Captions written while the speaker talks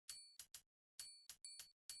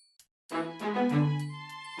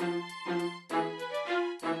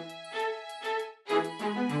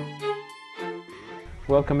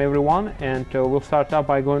Welcome everyone, and we'll start out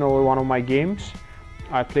by going over one of my games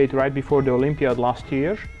I played right before the Olympiad last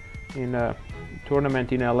year in a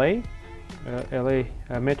tournament in LA,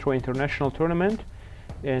 Metro International tournament.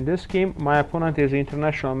 In this game my opponent is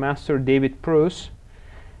International Master David Pruess,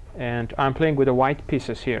 and I'm playing with the white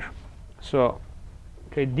pieces here. So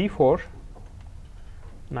play d4,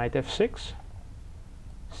 knight f6,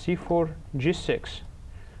 c4, g6.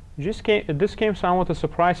 This came somewhat a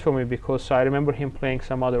surprise for me because I remember him playing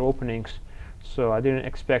some other openings, so I didn't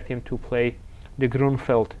expect him to play the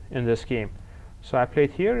Grunfeld in this game. So I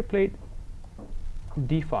played here, I played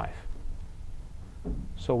d5.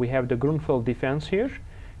 So we have the Grunfeld defense here,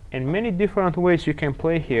 and many different ways you can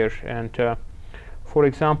play here. And for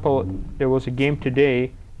example, there was a game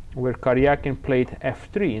today where Karyakin played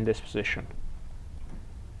f3 in this position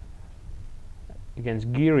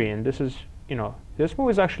against Giri, and this is, this move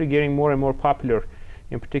is actually getting more and more popular.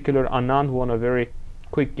 In particular, Anand won a very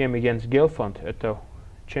quick game against Gelfand at the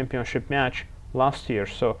championship match last year.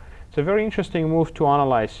 So it's a very interesting move to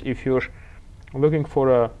analyze if you're looking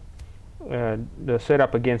for the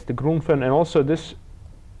setup against the Grunfeld. And also this,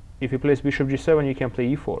 if he plays bishop g7, you can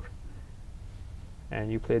play e4,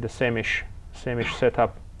 and you play the same-ish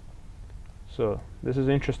setup. So this is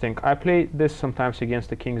interesting. I play this sometimes against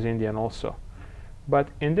the King's Indian also. But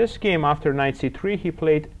in this game, after knight c3, he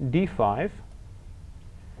played d5,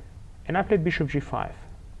 and I played bishop g5.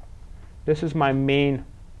 This is my main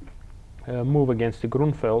move against the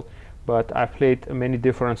Grunfeld, but I've played many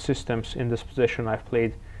different systems in this position. I've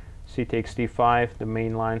played c takes d5, the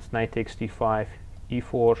main lines, knight takes d5,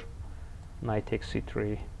 e4, knight takes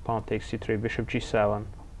c3, pawn takes c3, bishop g7,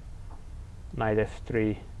 knight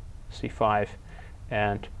f3, c5,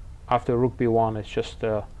 and after rook b1, it's just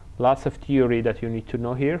lots of theory that you need to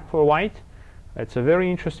know here for white. It's a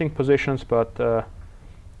very interesting positions, but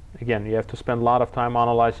again, you have to spend a lot of time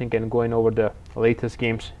analyzing and going over the latest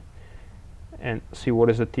games and see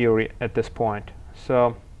what is the theory at this point.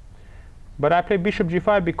 So, but I play bishop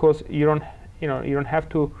g5 because you have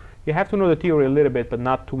to know the theory a little bit, but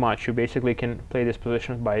not too much. You basically can play this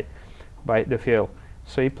position by the feel.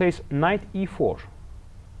 So he plays knight e4,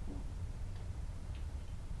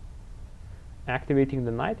 activating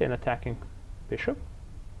the knight and attacking bishop.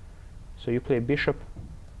 So you play bishop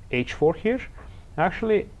h4 here.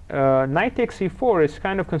 Actually, knight takes e4 is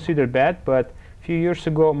kind of considered bad, but a few years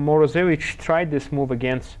ago Morozevich tried this move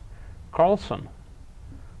against Carlsen.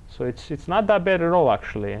 So it's not that bad at all,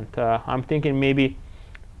 actually. And I'm thinking maybe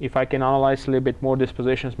if I can analyze a little bit more these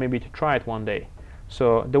positions, maybe to try it one day.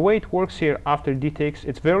 So the way it works here after d takes,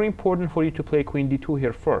 it's very important for you to play queen d2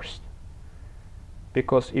 here first,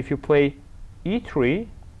 because if you play e3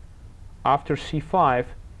 after c5,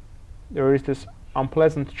 there is this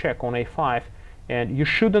unpleasant check on a5, and you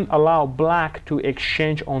shouldn't allow black to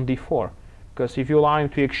exchange on d4, because if you allow him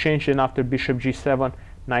to exchange, then after bishop g7,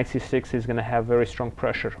 knight c6 is going to have very strong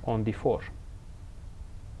pressure on d4.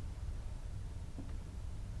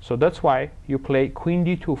 So that's why you play queen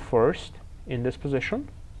d2 first in this position,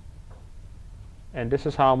 and this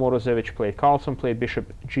is how Morozevich played. Carlsen played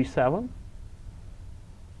bishop g7,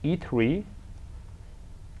 e3,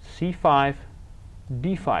 c5,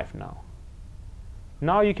 d5 now.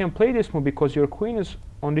 Now you can play this move because your queen is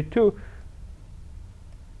on d2,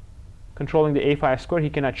 controlling the a5 square. He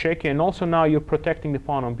cannot check you, and also now you're protecting the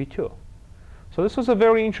pawn on b2. So this was a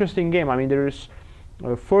very interesting game. I mean, there is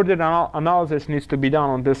further analysis needs to be done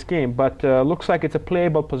on this game, but looks like it's a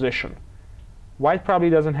playable position. White probably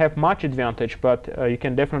doesn't have much advantage, but you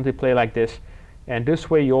can definitely play like this, and this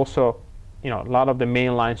way you also, a lot of the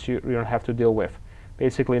main lines you don't have to deal with.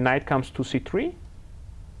 Basically, knight comes to c3,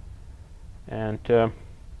 and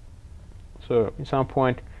so at some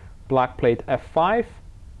point black played f5,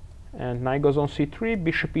 and knight goes on c3,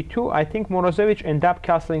 bishop e2. I think Morozevich ended up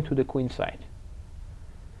castling to the queen side,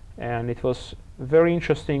 and it was a very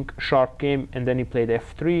interesting, sharp game. And then he played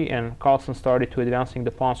f3, and Carlsen started to advancing the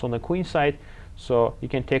pawns on the queen side. So you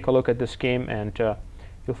can take a look at this game, and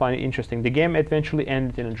you'll find it interesting. The game eventually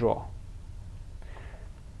ended in a draw.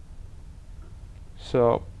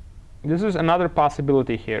 So this is another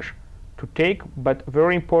possibility here to take, but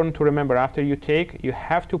very important to remember, after you take, you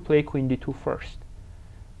have to play queen d2 first.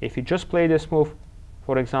 If you just play this move,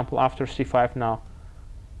 for example, after c5 now,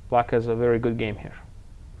 black has a very good game here.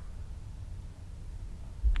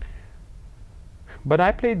 But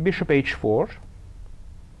I played bishop h4.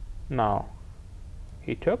 Now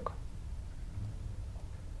he took.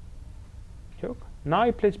 Now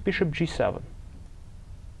he plays bishop g7.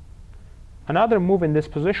 Another move in this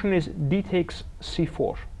position is d takes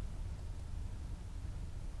c4.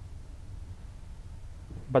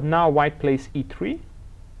 But now white plays e3,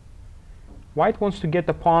 white wants to get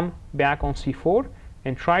the pawn back on c4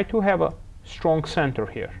 and try to have a strong center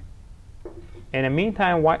here. In the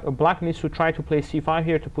meantime, black needs to try to play c5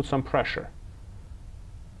 here to put some pressure.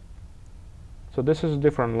 So this is a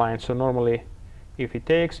different line. So normally, if he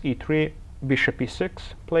takes e3, bishop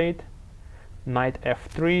e6 played, knight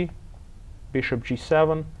f3, bishop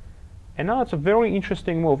g7, and now it's a very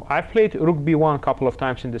interesting move. I've played rook b1 a couple of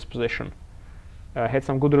times in this position. Had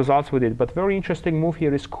some good results with it, but very interesting move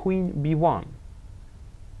here is queen b1.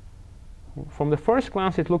 From the first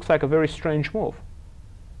glance, it looks like a very strange move.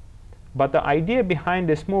 But the idea behind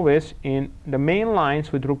this move is in the main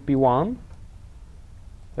lines with rook b1,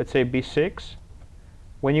 let's say b6,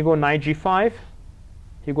 when you go knight g5,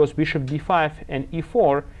 he goes bishop d5 and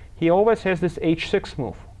e4, he always has this h6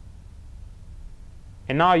 move.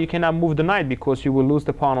 And now you cannot move the knight because you will lose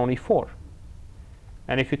the pawn on e4.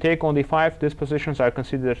 And if you take on d5, these positions are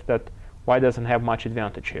considered that white doesn't have much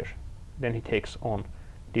advantage here. Then he takes on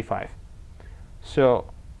d5.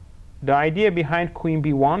 So the idea behind queen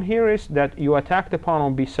b1 here is that you attack the pawn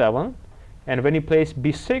on b7, and when he plays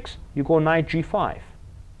b6, you go knight g5.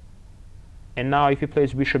 And now if he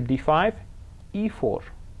plays bishop d5, e4.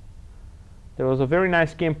 There was a very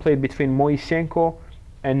nice game played between Moisenko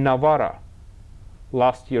and Navarra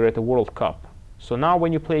last year at the World Cup. So now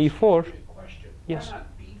when you play e4, yes. Why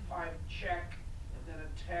not b5 check and then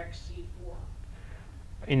attack c4?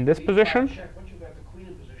 In this position? Check. Once you've got the queen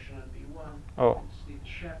in position on b1, oh. it's the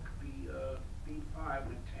check b5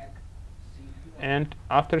 and attack c4. And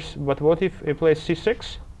after, but what if he plays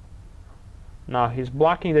c6? Now he's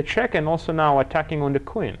blocking the check and also now attacking on the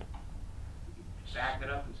queen. Back it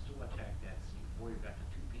up and still attack that c4. You've got the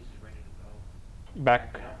two pieces ready to go.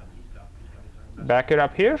 Back it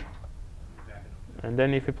up here. And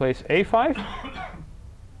then if he plays a5,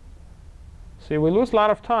 see, we lose a lot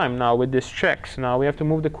of time now with these checks. Now we have to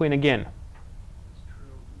move the queen again. That's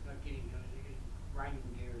true. Not getting grinding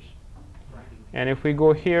gears. And if we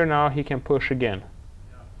go here now, he can push again.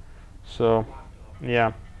 Yeah. So,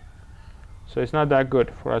 yeah. So it's not that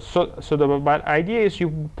good for us. So the but idea is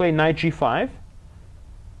you play knight g5.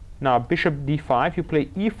 Now bishop d5, you play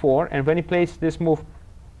e4, and when he plays this move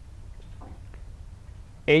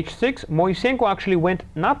h6, Moisenko actually went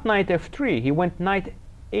not knight f3, he went knight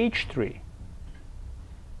h3.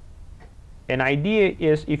 An idea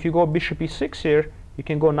is if you go bishop e6 here, you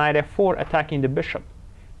can go knight f4 attacking the bishop.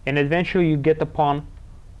 And eventually you get the pawn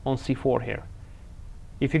on c4 here.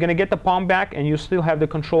 If you're going to get the pawn back and you still have the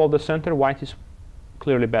control of the center, white is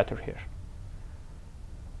clearly better here.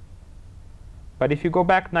 But if you go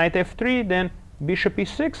back knight f3, then bishop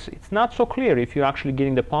e6, it's not so clear if you're actually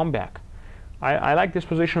getting the pawn back. I like these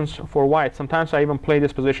positions for white. Sometimes I even play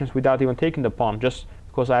these positions without even taking the pawn, just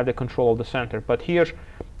because I have the control of the center. But here,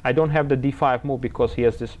 I don't have the d5 move because he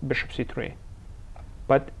has this bishop c3.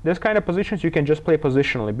 But this kind of positions you can just play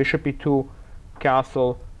positionally. Bishop e2,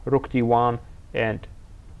 castle, rook d1, and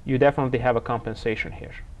you definitely have a compensation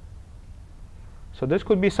here. So this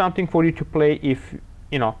could be something for you to play if,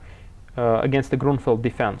 you know, against the Grunfeld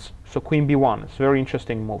defense. So queen b1, it's a very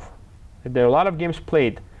interesting move. There are a lot of games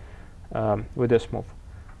played with this move.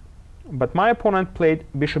 But my opponent played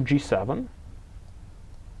bishop g7.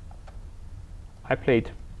 I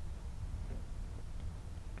played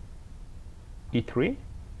e3.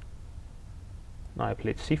 Now I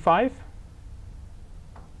played c5,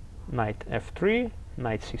 knight f3,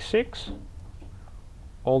 knight c6.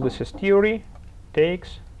 All this is theory.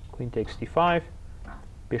 Takes, queen takes d5,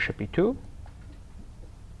 bishop e2.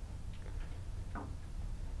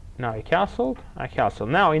 Now I castled, I castled.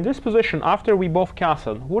 Now in this position, after we both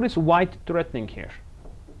castled, what is white threatening here?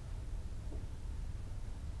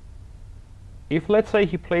 If let's say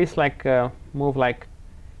he plays like a move like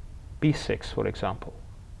b6, for example,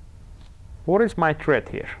 what is my threat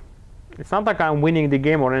here? It's not like I'm winning the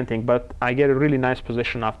game or anything, but I get a really nice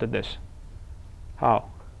position after this.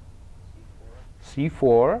 How?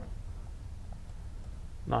 c4.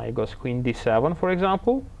 Now he goes queen d7, for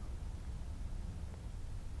example.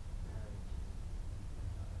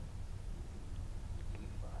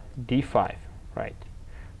 d5, right.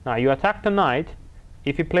 Now you attack the knight.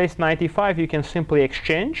 If he plays knight e5, you can simply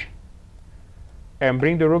exchange and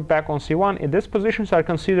bring the rook back on c1. And these positions are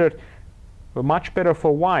considered much better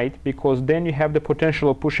for white because then you have the potential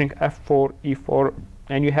of pushing f4, e4,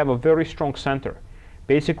 and you have a very strong center.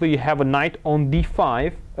 Basically, you have a knight on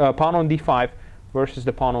d5, pawn on d5 versus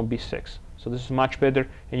the pawn on b6. So this is much better,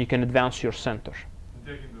 and you can advance your center. And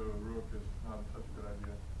taking the rook is not such a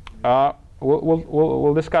good idea.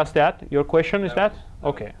 We'll discuss that. Your question is that?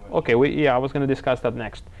 Okay. Okay. Yeah, I was going to discuss that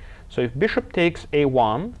next. So if bishop takes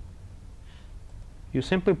a1, You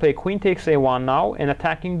simply play queen takes a1 now and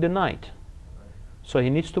attacking the knight. So he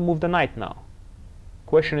needs to move the knight now.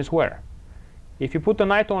 Question is where? If you put the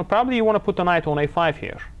knight on, probably you want to put the knight on a5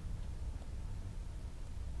 here.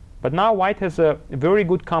 But now white has a very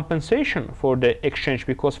good compensation for the exchange,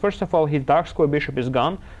 because first of all his dark square bishop is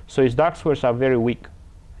gone, so his dark squares are very weak.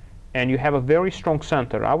 And you have a very strong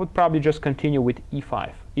center. I would probably just continue with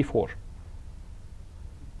e5, e4.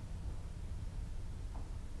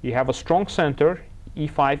 You have a strong center,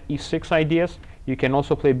 e5, e6 ideas. You can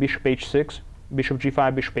also play bishop h6, bishop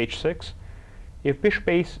g5, bishop h6. If bishop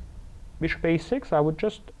a6, I would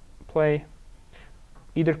just play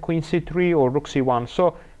either queen c3 or rook c1.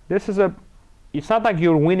 So this is it's not like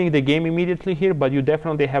you're winning the game immediately here, but you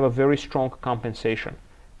definitely have a very strong compensation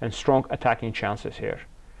and strong attacking chances here.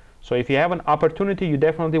 So if you have an opportunity, you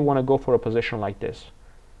definitely want to go for a position like this.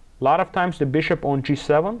 A lot of times the bishop on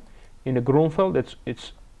g7 in the Grunfeld,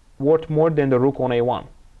 it's worth more than the rook on a1.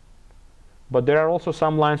 But there are also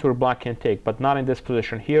some lines where black can take, but not in this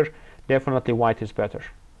position. Here, definitely white is better.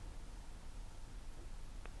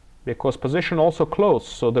 Because position also closed,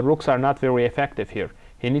 so the rooks are not very effective here.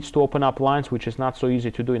 He needs to open up lines, which is not so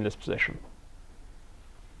easy to do in this position.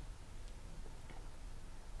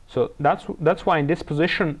 So that's why in this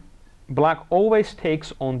position, black always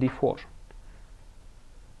takes on d4.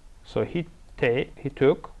 So he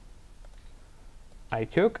took, I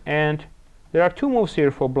took, and there are two moves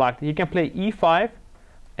here for black. He can play e5,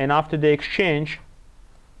 and after the exchange,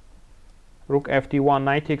 rook fd1,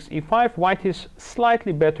 knight takes e5. White is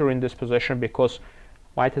slightly better in this position because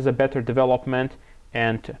white has a better development,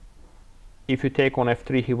 and if you take on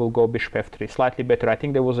f3, he will go bishop f3, slightly better. I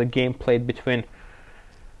think there was a game played between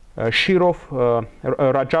Rajabov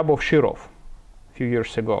Shirov a few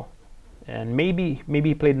years ago, and maybe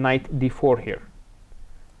he played knight d4 here.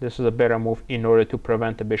 This is a better move in order to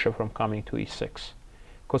prevent the bishop from coming to e6,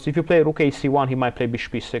 because if you play rook ac1, he might play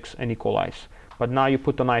bishop e6 and equalize. But now you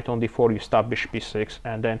put the knight on d4, you stop bishop e6,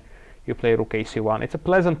 and then you play rook ac1. It's a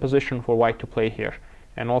pleasant position for white to play here,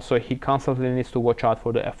 and also he constantly needs to watch out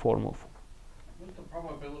for the f4 move. What's the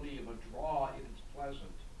probability of a draw if it's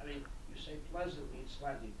pleasant? I mean, you say pleasant means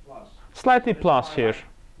slightly plus. Slightly plus here.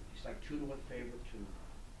 It's like 2 to 1 favor to.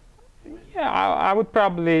 Yeah, I would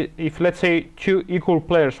probably, if let's say two equal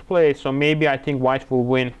players play, so maybe I think white will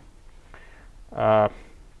win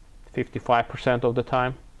 55% of the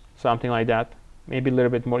time, something like that. Maybe a little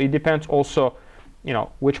bit more. It depends also, you know,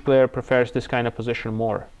 which player prefers this kind of position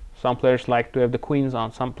more. Some players like to have the queens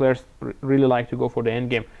on. Some players really like to go for the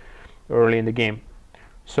endgame early in the game.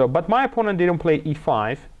 So, but my opponent didn't play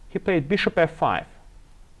e5. He played bishop f5.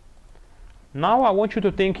 Now I want you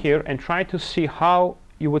to think here and try to see how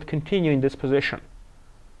you would continue in this position.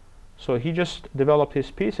 So he just developed his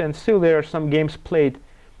piece, and still there are some games played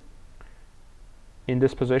in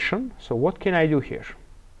this position. So what can I do here?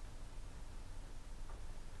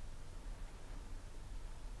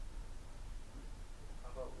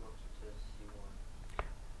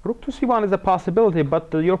 Rook to c1 is a possibility,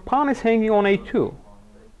 but your pawn is hanging on a2.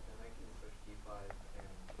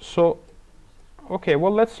 So, okay,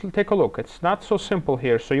 well, let's take a look. It's not so simple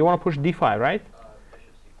here. So you want to push d5, right?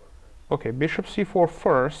 Okay, bishop c4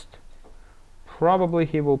 first. Probably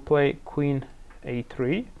he will play queen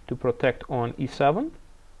a3 to protect on e7.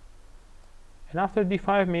 And after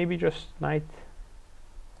d5, maybe just knight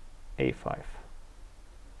a5.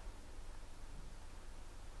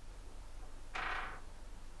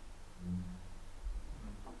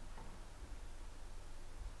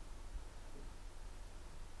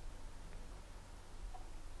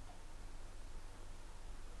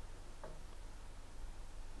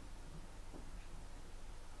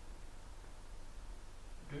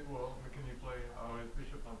 Well, can you play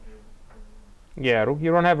bishop on a? Yeah,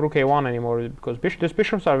 you don't have rook a1 anymore because these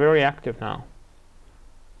bishops are very active now.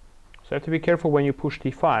 So you have to be careful when you push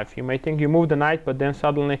d5. You may think you move the knight, but then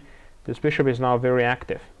suddenly this bishop is now very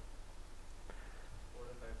active. What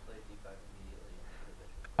if I play d5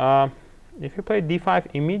 immediately? If you play d5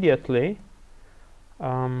 immediately,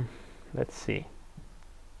 let's see.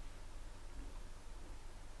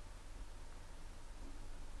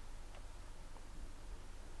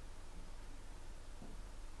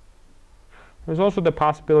 There's also the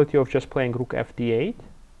possibility of just playing rook fd8,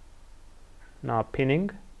 now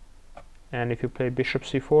pinning, and if you play bishop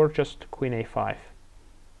c4, just queen a5.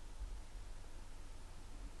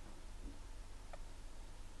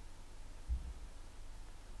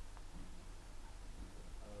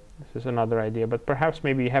 This is another idea, but perhaps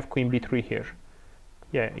maybe you have queen b3 here.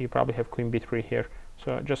 Yeah, you probably have queen b3 here,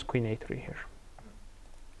 so just queen a3 here.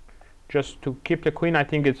 Just to keep the queen, I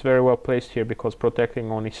think it's very well placed here because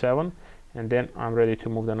protecting on e7, and then I'm ready to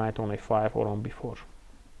move the knight on a5 or on b4. Also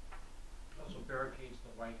barricades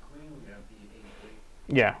the white queen. We have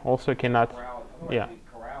the a8. Yeah, also cannot. Corral. Yeah.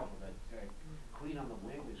 Corral. That queen on the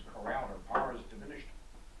wing is corralled. Her power is diminished.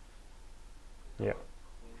 Yeah.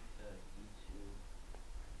 Queen to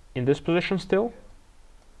e2. In this position still.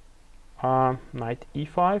 Knight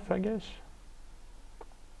e5, I guess.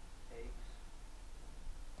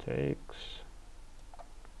 Takes. Takes.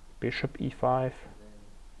 Bishop e5. And then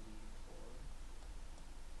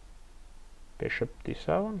e4. Bishop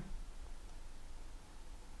d7.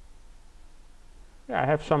 Yeah, I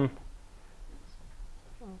have some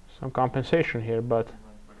compensation here, but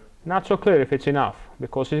not so clear if it's enough,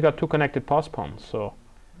 because he's got two connected pass pawns, so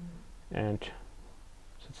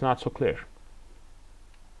it's not so clear.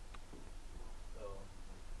 So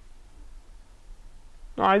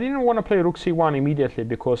No, I didn't want to play rook c1 immediately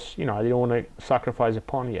because, you know, I didn't want to sacrifice a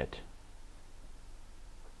pawn yet.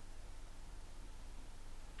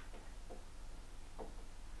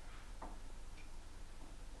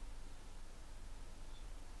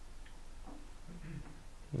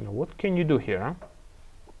 Now, what can you do here, huh?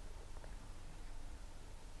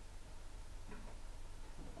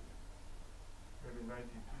 Maybe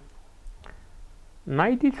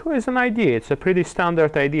Knight knight e2. d2 is an idea. It's a pretty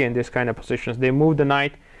standard idea in this kind of positions. They move the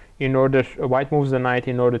knight in order, white moves the knight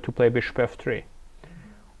in order to play bishop f3.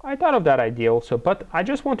 I thought of that idea also, but I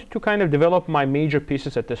just wanted to kind of develop my major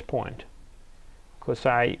pieces at this point. Because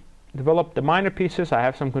I developed the minor pieces, I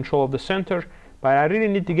have some control of the center, but I really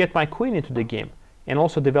need to get my queen into the game and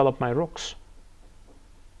also develop my rooks.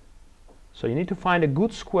 So you need to find a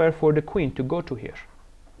good square for the queen to go to here.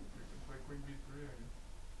 You can play queen b3, I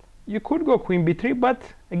guess. You could go queen b3, but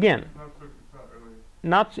again, It's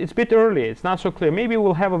not early. it's a bit early, it's not so clear. Maybe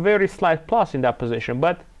we'll have a very slight plus in that position,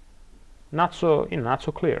 but not so, you know, not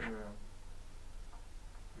so clear. Yeah.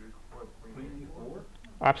 What, queen Queen e4.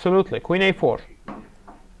 Absolutely. Queen a4.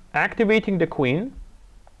 Activating the queen,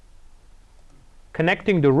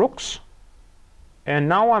 connecting the rooks, and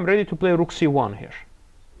now I'm ready to play rook c1 here.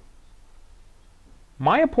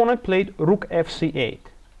 My opponent played rook fc8.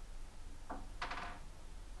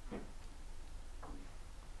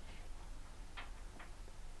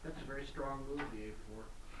 That's a very strong move,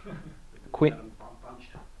 the a4. Queen- Got him bunched.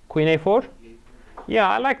 Queen a4? The a4. Yeah,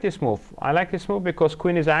 I like this move. I like this move because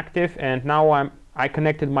queen is active, and now I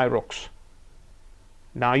connected my rooks.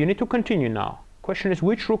 Now you need to continue now. Question is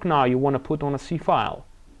which rook now you want to put on a c file.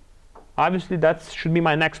 Obviously that should be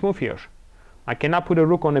my next move here. I cannot put a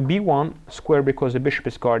rook on a b1 square because the bishop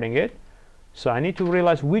is guarding it. So I need to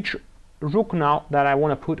realize which rook now that I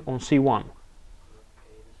want to put on c1. rook a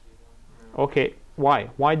to c1. Okay, why?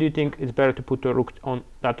 Why do you think it's better to put a rook on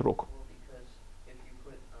that rook? Well, because if you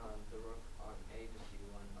put the rook on a to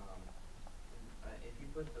c1, if you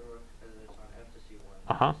put the rook that's on f to c1,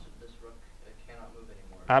 Uh-huh. this rook cannot move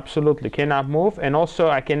anymore. Absolutely, cannot move, and also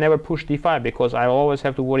I can never push d5 because I always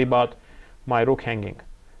have to worry about my rook hanging.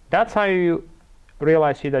 That's how you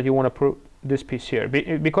realize here that you want to put this piece here.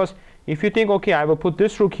 Because if you think, okay, I will put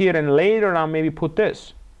this rook here and later I'll maybe put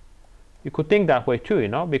this, you could think that way too, you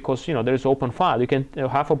know, because, you know, there's open file, you can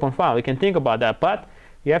half open file, you can think about that, but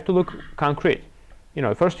you have to look concrete. You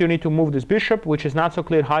know, first you need to move this bishop, which is not so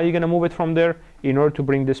clear how you're going to move it from there in order to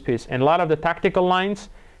bring this piece. And a lot of the tactical lines,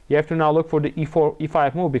 you have to now look for the e4,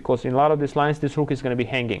 e5 move, because in a lot of these lines, this rook is going to be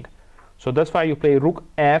hanging. So that's why you play rook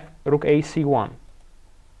f, rook a, c1.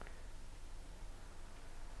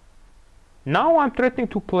 Now I'm threatening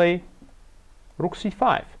to play rook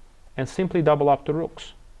c5 and simply double up the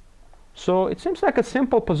rooks. So it seems like a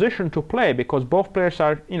simple position to play because both players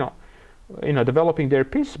are, you know, developing their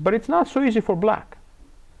piece, but it's not so easy for black.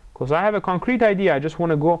 Because I have a concrete idea, I just want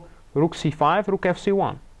to go rook c5, rook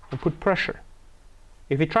fc1 and put pressure.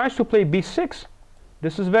 If he tries to play b6,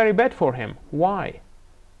 this is very bad for him. Why?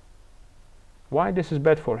 Why this is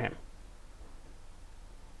bad for him?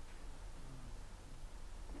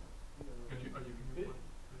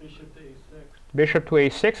 Bishop to a6. Bishop to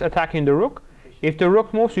a6, attacking the rook. If the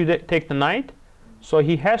rook moves, you take the knight. So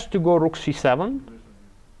he has to go rook c7,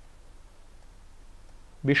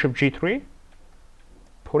 bishop g3,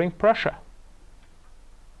 putting pressure.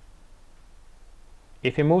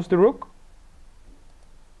 If he moves the rook,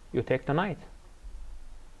 you take the knight.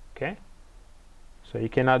 Okay? So he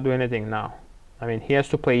cannot do anything now. I mean, he has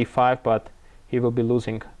to play e5, but he will be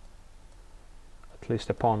losing at least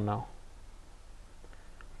a pawn now.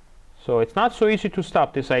 So it's not so easy to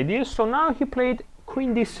stop this idea. So now he played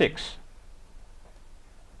queen d6.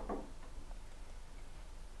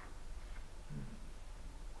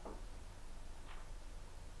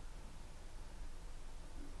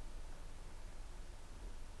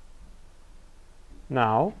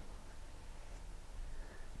 Now,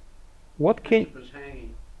 what can... Bishop is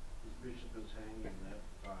hanging. His bishop is hanging.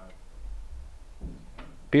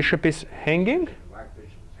 Bishop is hanging? Black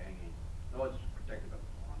bishop is hanging. No, it's protected by the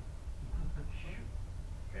pawn.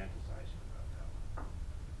 Fantasizing about that one.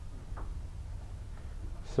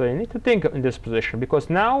 So you need to think in this position, because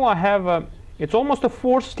now I have a... It's almost a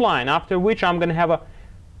forced line, after which I'm going to have a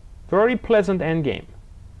very pleasant endgame.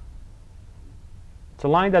 It's a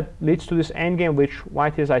line that leads to this endgame, which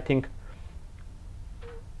white is, I think,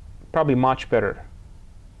 probably much better.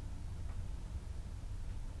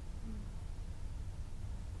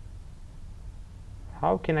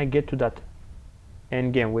 How can I get to that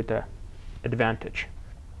endgame with the advantage?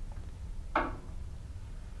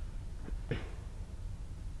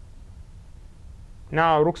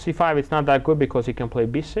 Now rook c5, it's not that good because he can play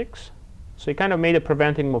b6. So he kind of made a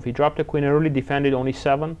preventing move. He dropped the queen early, defended only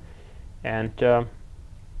 7, and Bishop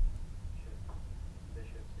to g3.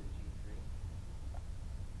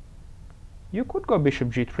 you could go bishop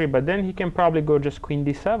g3, but then he can probably go just queen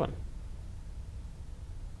d7.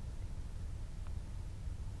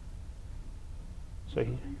 So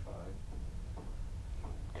he,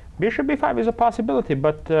 bishop b5 is a possibility,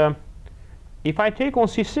 but if I take on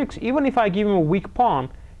c6, even if I give him a weak pawn,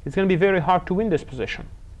 it's going to be very hard to win this position.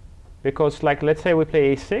 Because, like, let's say we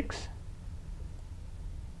play a6.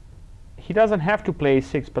 He doesn't have to play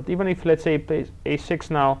a6, but even if, let's say, he plays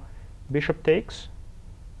a6 now, bishop takes,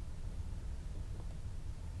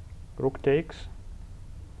 rook takes,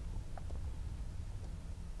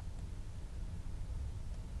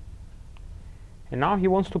 and now he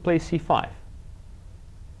wants to play c5.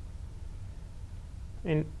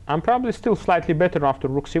 And I'm probably still slightly better after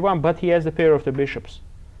rook c1, but he has the pair of the bishops.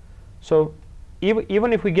 So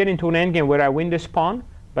even if we get into an endgame where I win this pawn,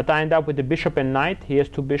 but I end up with the bishop and knight, he has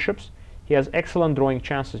 2 bishops, he has excellent drawing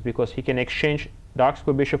chances because he can exchange dark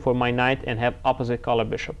square bishop for my knight and have opposite color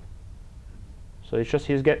bishop. So it's just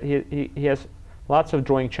he has lots of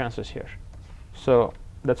drawing chances here. So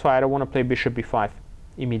that's why I don't want to play bishop b5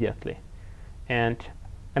 immediately. And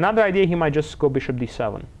another idea, he might just go bishop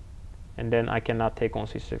d7. And then I cannot take on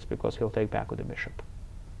c6 because he'll take back with the bishop.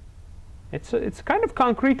 It's kind of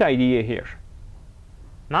concrete idea here.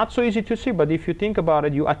 Not so easy to see, but if you think about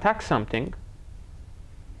it, you attack something,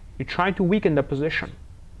 you try to weaken the position.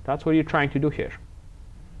 That's what you're trying to do here.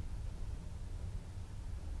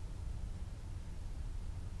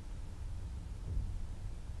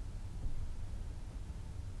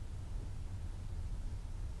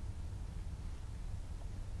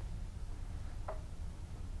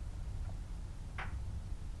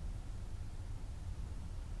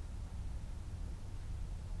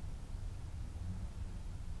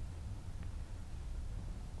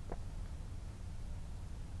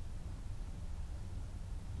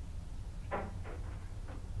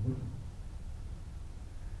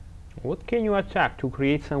 What can you attack to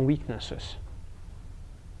create some weaknesses?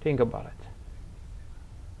 Think about it.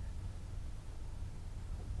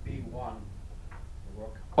 B1, the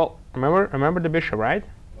rook. Oh, remember the bishop, right?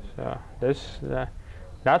 So that's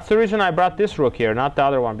the reason I brought this rook here, not the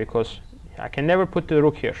other one, because I can never put the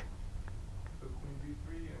rook here. So queen b3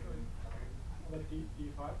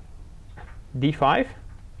 and d5?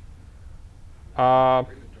 d5.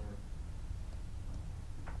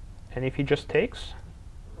 And if he just takes?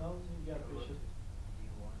 Well, you got bishop. d1.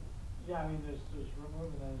 Yeah, I mean, there's room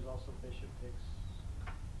move, and then there's also bishop takes.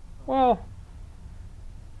 Well,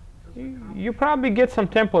 you probably get some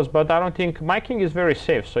tempos, but I don't think my king is very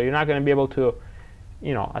safe, so you're not going to be able to,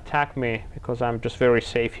 you know, attack me because I'm just very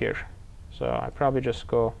safe here. So I probably just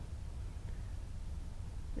go,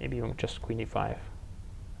 maybe even just queen e5.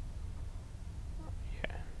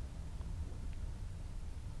 Yeah.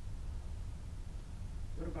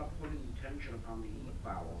 What about putting tension upon the E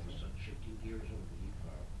file all of a sudden, shifting gears over the E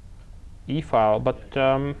file? E file, but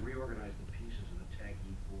Reorganize the pieces and attack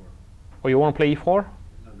E4. oh, you want to play e4?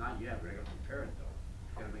 No, not yet, but I gotta prepare it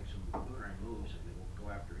though. Gotta make some preliminary moves and then we'll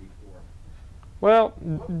go after E4. Well,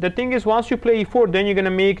 the thing is, once you play e4, then you're going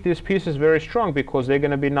to make these pieces very strong because they're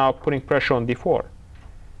going to be now putting pressure on d4.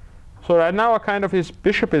 So right now, his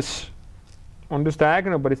bishop is on this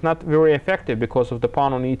diagonal, but it's not very effective because of the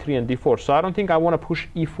pawn on e3 and d4. So I don't think I want to push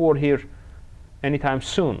e4 here anytime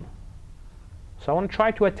soon. So I want to try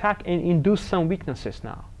to attack and induce some weaknesses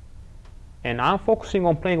now. And I'm focusing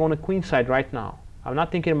on playing on the queen side right now. I'm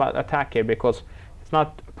not thinking about attack here because it's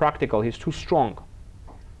not practical. He's too strong.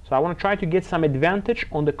 So I want to try to get some advantage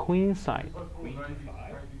on the queen side. Queen 92.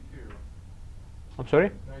 I'm sorry?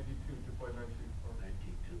 92 to play 92.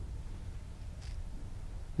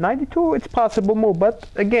 92, it's possible move, but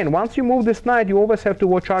again, once you move this knight, you always have to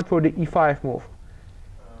watch out for the e5 move.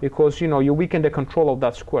 because you weaken the control of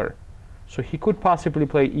that square. So he could possibly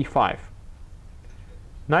play e5.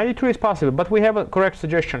 Knight e3 is possible, but we have a correct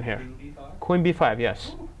suggestion here. Queen b5,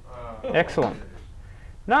 yes. Excellent.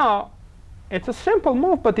 Now, it's a simple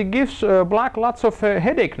move, but it gives black lots of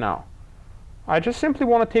headache now. I just simply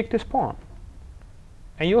want to take this pawn.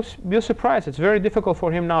 And you'll be surprised, it's very difficult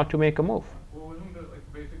for him now to make a move. Well, isn't that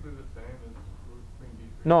like basically the same as Queen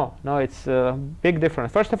b3? No, it's a big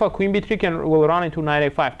difference. First of all, Queen b3 will run into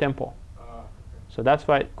knight a5 tempo. Okay. So that's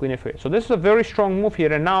why Queen f3. So this is a very strong move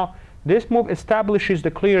here, and now this move establishes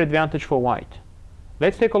the clear advantage for white.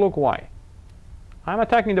 Let's take a look why. I'm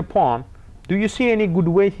attacking the pawn. Do you see any good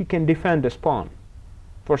way he can defend this pawn,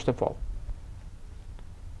 first of all?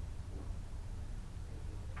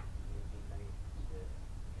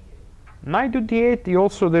 Knight to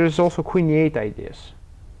d8, there is also queen e8 ideas.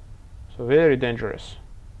 So very dangerous.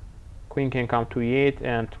 Queen can come to e8,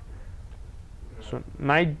 and so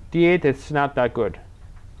knight d8, it's not that good.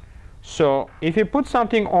 So if you put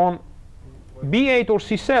something on b8 or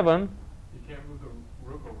c7, You can't move the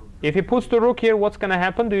rook over. if he puts the rook here, what's going to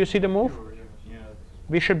happen? Do you see the move? Yeah.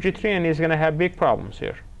 Bishop g3, and he's going to have big problems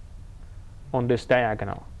here on this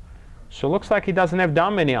diagonal. So looks like he doesn't have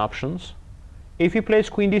that many options. If he plays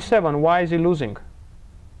queen d7, why is he losing?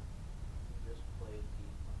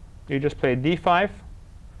 You just played d5.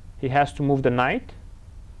 He has to move the knight.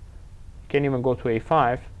 He can't even go to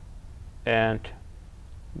a5. And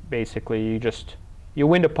basically you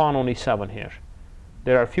win the pawn on e7 here.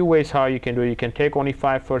 There are a few ways how you can do it. You can take on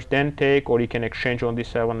e5 first, then take, or you can exchange on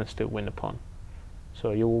d7 and still win the pawn.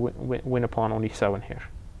 So you win a pawn on e7 here.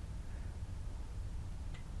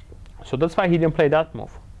 So that's why he didn't play that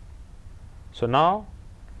move. So now,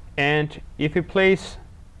 and if he plays,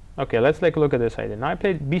 okay, let's take a look at this idea. Now I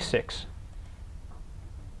played b6.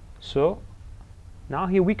 So now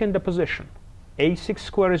he weakened the position. a6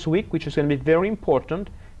 square is weak, which is going to be very important.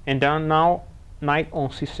 And then now knight on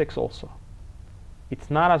c6 also. It's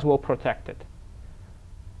not as well protected.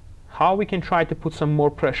 How we can try to put some more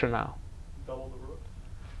pressure now? Double the rook.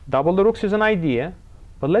 Double the rooks is an idea,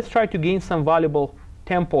 but let's try to gain some valuable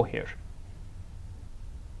tempo here.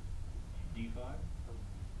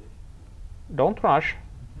 Don't rush.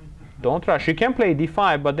 Don't rush. You can play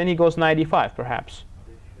d5, but then he goes knight e5, perhaps.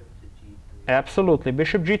 Absolutely.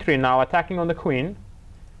 Bishop g3 now attacking on the queen.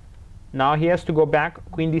 Now he has to go back.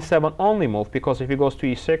 Queen d7 only move, because if he goes to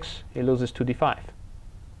e6, he loses to d5.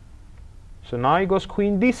 So now he goes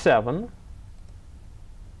queen d7.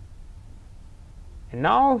 And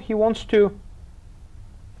now he wants to,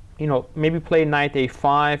 maybe play knight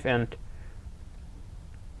a5 and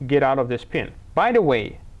get out of this pin. By the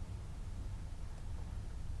way,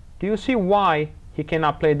 do you see why he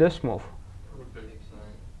cannot play this move? Rook takes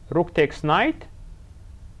knight. Rook takes knight,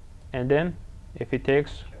 and then if he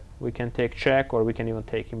takes, we can take check, or we can even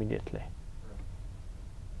take immediately.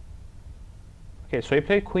 Okay, so he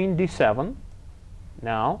played queen d7.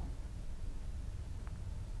 Now,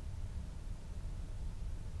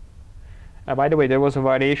 by the way, there was a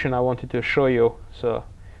variation I wanted to show you, so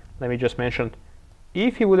let me just mention.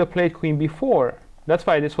 If he would have played queen b4, that's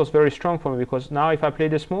why this was very strong for me, because now if I play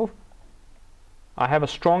this move, I have a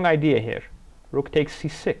strong idea here. Rook takes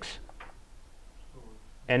c6.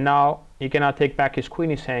 And now he cannot take back his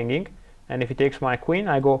queen, is hanging. And if he takes my queen,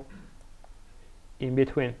 I go in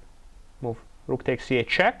between. Move. Rook takes c8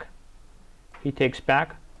 check. He takes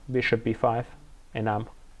back, bishop b5, and I'm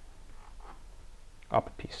up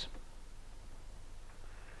a piece.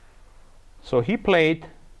 So he played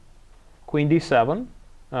queen d7.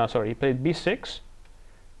 He played b6.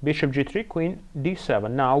 Bishop g3, queen d7.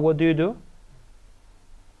 Now what do you do?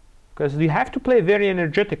 Because you have to play very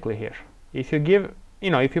energetically here. If you give,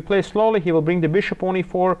 if you play slowly, he will bring the bishop on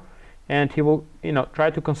e4, and he will, try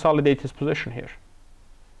to consolidate his position here.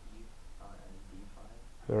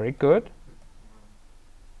 Very good.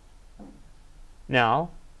 Now,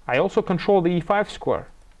 I also control the e5 square,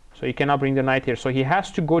 so he cannot bring the knight here. So he has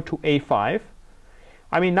to go to a5.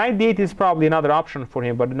 I mean, knight d8 is probably another option for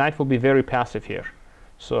him, but the knight will be very passive here.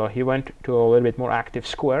 So he went to a little bit more active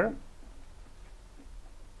square.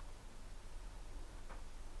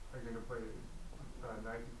 Are you going to play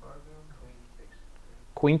knight e5 now?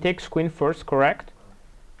 Queen takes queen first, correct?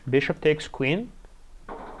 Bishop takes queen.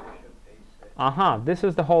 This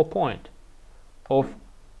is the whole point of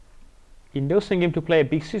inducing him to play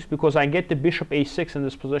b6, because I get the bishop a6 in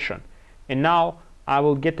this position. And now I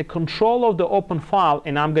will get the control of the open file,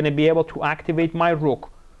 and I'm going to be able to activate my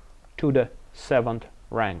rook to the 7th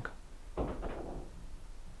rank.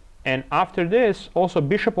 And after this, also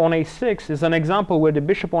bishop on a6 is an example where the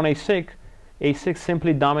bishop on a6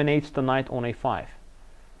 simply dominates the knight on a5.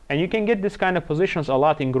 And you can get this kind of positions a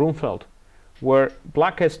lot in Grunfeld, where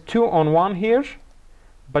black has 2 on 1 here,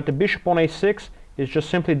 but the bishop on a6 is just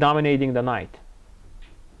simply dominating the knight,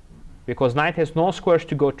 because knight has no squares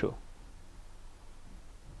to go to.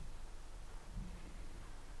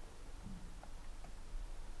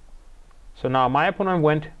 So now my opponent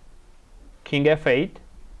went king f8.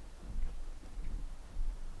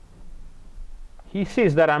 He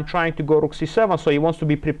sees that I'm trying to go rook c7, so he wants to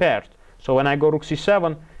be prepared. So when I go rook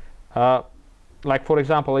c7, like for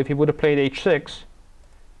example, if he would have played h6,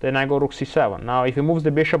 then I go rook c7. Now if he moves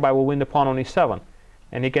the bishop, I will win the pawn on e7.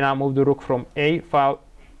 And he cannot move the rook from a file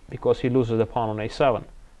because he loses the pawn on a7.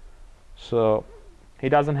 So he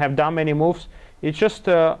doesn't have that many moves. It's just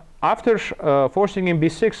after forcing in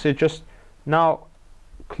b6, it's just now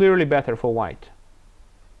clearly better for white.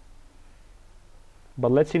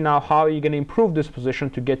 But let's see now how you're going to improve this position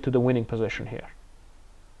to get to the winning position here.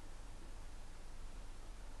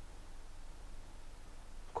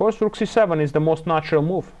 Of course, rook c7 is the most natural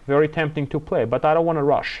move, very tempting to play, but I don't want to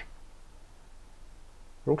rush.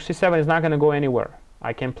 Rook c7 is not going to go anywhere.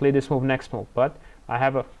 I can play this move next move, but I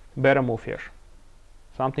have a better move here.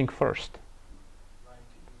 Something first.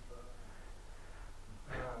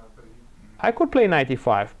 I could play knight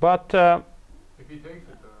e5, but if he takes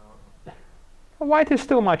it, white is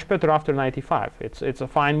still much better after knight e5. It's a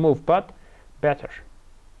fine move, but better.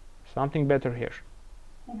 Something better here.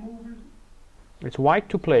 Who move is it? It's white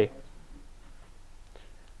to play.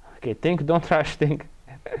 Okay, think, don't rush, think.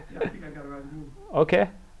 Yeah, I think I got it right move. Okay.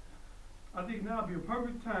 I think now would be a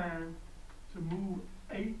perfect time to move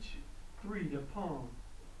h3, the pawn.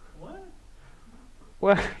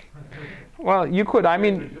 What? Well, you could. I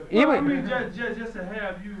mean, Well, I mean, just to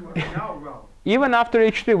have you out route. even after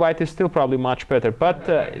h3, white is still probably much better. But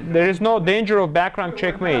there is no danger of background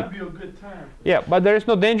checkmate. That'd be a good time. Yeah, but there is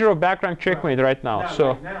no danger of background checkmate right now. Not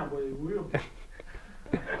So right now, but it will be.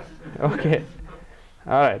 okay.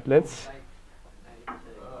 All right. Let's. Knight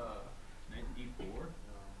d4.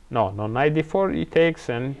 No, knight d4 he takes,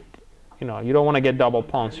 and you know you don't want to get double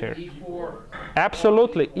pawns here. e4.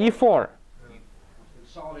 Absolutely, e4.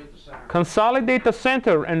 Consolidate the center. Consolidate the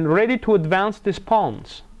center and ready to advance these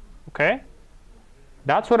pawns. Okay?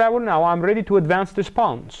 That's what I would now. I'm ready to advance these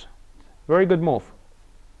pawns. Very good move.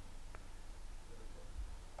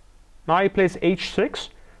 Now he plays h6,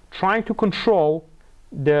 trying to control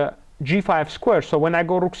the g5 square. So when I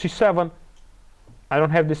go rook c7, I don't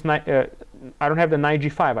have this knight. I don't have the knight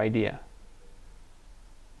g5 idea.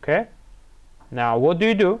 Okay? Now what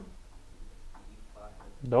do?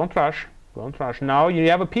 Don't rush. Don't rush. Now you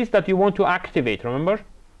have a piece that you want to activate, remember?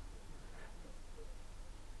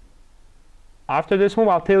 After this move,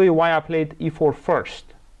 I'll tell you why I played e4 first.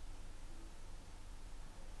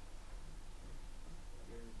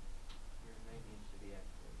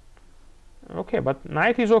 Okay, but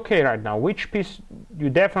knight is okay right now. Which piece you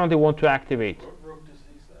definitely want to activate? Rook to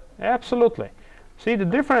c7. Absolutely. See, the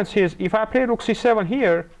difference is if I play rook c7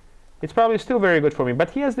 here, it's probably still very good for me.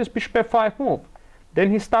 But he has this bishop f5 move. Then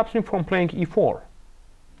he stops me from playing e4.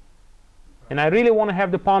 And I really want to have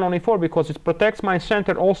the pawn on e4 because it protects my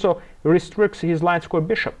center, also restricts his light square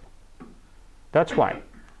bishop. That's why.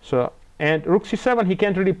 So, and rook c7, he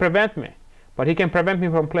can't really prevent me. But he can prevent me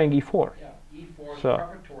from playing e4. Yeah, e4 is So-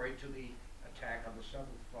 preparatory to the attack on the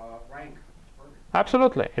 7th rank. Perfect.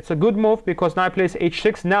 Absolutely. It's a good move because now I plays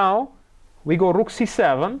h6. Now we go rook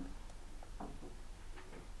c7.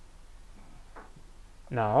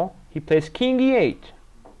 Now he plays king e8.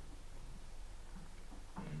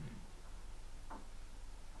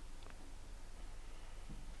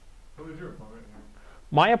 who is your opponent here?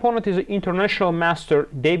 My opponent is international master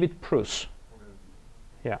David Pruess.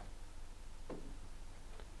 Yeah.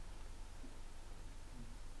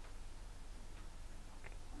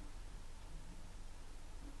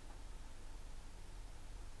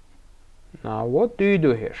 Now what do you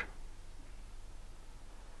do here?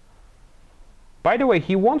 By the way,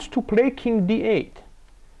 he wants to play king d8.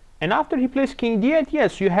 And after he plays king d8,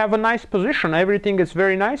 yes, you have a nice position. Everything is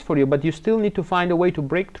very nice for you, but you still need to find a way to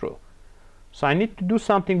break through. So I need to do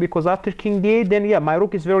something because after king d8, then yeah, my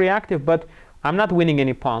rook is very active, but I'm not winning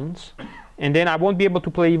any pawns. And then I won't be able to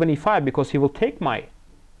play even e5 because he will take my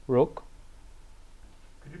rook.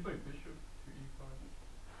 Could you play bishop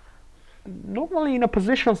to e5? Normally in a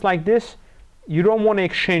positions like this, you don't want to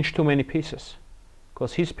exchange too many pieces.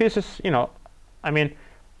 Because his pieces, you know, I mean,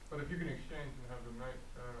 But if you can exchange and have the knight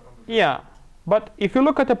on the yeah. But if you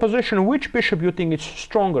look at the position, which bishop you think is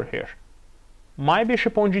stronger here? My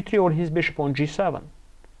bishop on g3 or his bishop on g7? or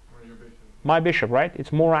your bishop. My bishop, right?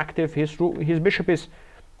 It's more active. His bishop is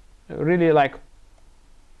really like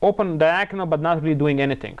open diagonal but not really doing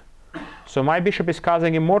anything. So my bishop is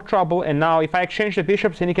causing him more trouble, and now if I exchange the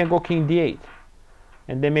bishops, then he can go king d8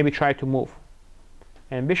 and then maybe try to move.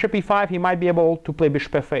 And bishop e5, he might be able to play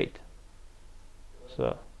bishop f8.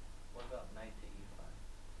 So What about knight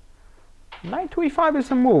to e5? knight to e5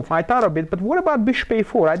 is a move. I thought of it, but what about bishop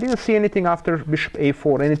a4? I didn't see anything after bishop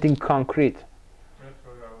a4, anything concrete. That's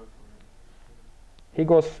what I was wondering. He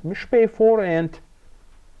goes bishop a4, and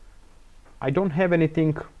I don't have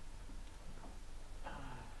anything.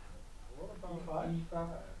 What about E5?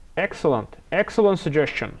 Excellent, excellent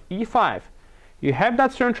suggestion. e5. You have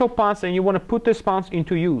that central pawn, and you want to put this pawn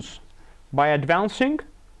into use by advancing,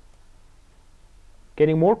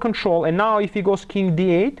 getting more control. And now if he goes king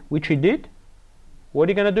d8, which he did, what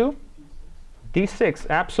are you going to do? d6,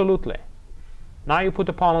 absolutely. Now you put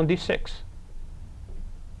the pawn on d6.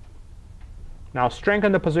 Now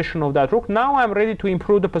strengthen the position of that rook. Now I'm ready to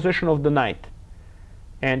improve the position of the knight.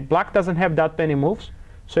 And black doesn't have that many moves.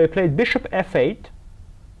 So he played bishop f8.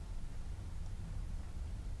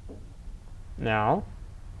 Now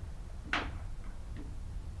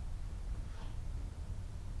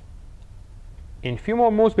in few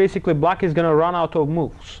more moves, basically black is going to run out of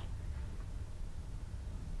moves.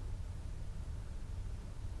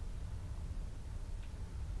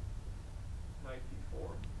 Knight d4.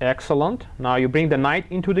 Excellent. Now you bring the knight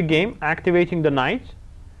into the game, activating the knight.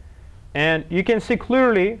 And you can see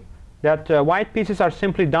clearly that white pieces are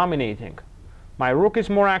simply dominating. My rook is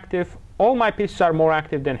more active. All my pieces are more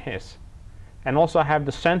active than his. And also I have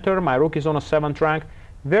the center. My rook is on a 7th rank.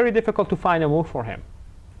 Very difficult to find a move for him.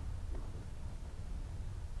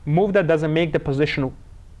 Move that doesn't make the position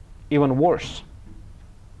even worse.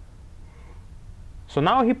 So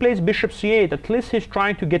now he plays bishop c8. At least he's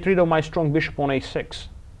trying to get rid of my strong bishop on a6.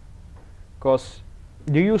 Because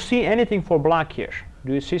do you see anything for black here?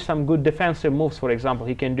 Do you see some good defensive moves, for example,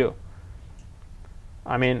 he can do?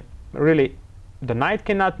 I mean, really, the knight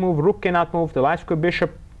cannot move, rook cannot move, the light square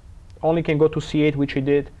bishop only can go to c8, which he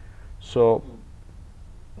did. So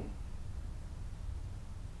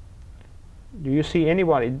do you see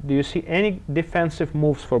any defensive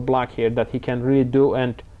moves for black here that he can really do?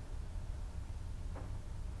 And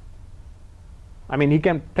I mean, he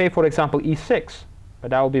can play, for example, e6, but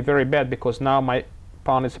that will be very bad because now my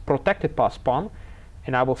pawn is a protected pass pawn,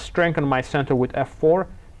 and I will strengthen my center with f4,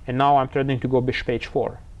 and now I'm threatening to go bishop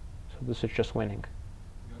h4. So this is just winning.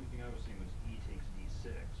 The only thing I was seeing was e takes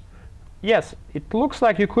d6. But Yes, it looks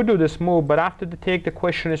like you could do this move, but after the take, the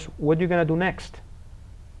question is, what are you going to do next?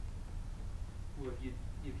 well, if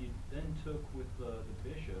you then took with the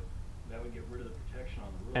bishop, that would get rid of the protection on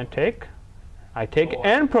the rook. And take? I take Oh,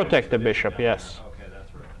 and I protect the down bishop, there. yes. Okay,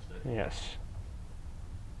 that's where I missed it. Yes.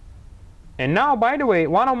 And now, by the way,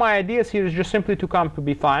 one of my ideas here is just simply to come to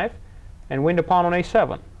b5 and win the pawn on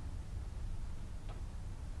a7.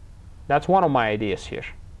 That's one of my ideas here.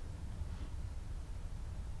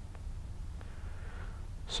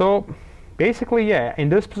 So basically, yeah, in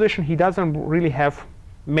this position he doesn't really have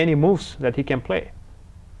many moves that he can play.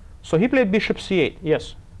 So he played bishop c8,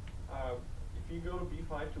 yes. If you go to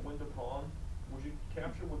b5 to win the pawn, would you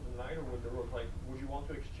capture with the knight or with the rook? Like, would you want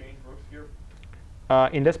to exchange rooks here?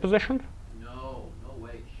 In this position? No, no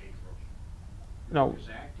way, Shane Roach. No. Is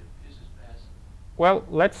active, this is passive. Well,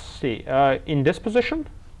 let's see. In this position?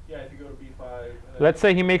 Yeah, if you go to b5. and then- Let's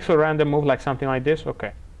say he makes a random move like something like this.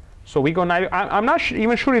 Okay. So we go knight. I'm not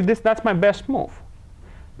even sure if that's my best move.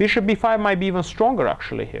 Bishop b5 might be even stronger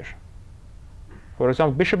actually here. For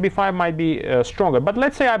example, bishop b5 might be stronger. But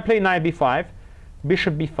let's say I play knight b5,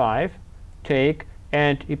 bishop b5, take,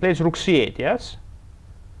 and he plays rook c8, yes?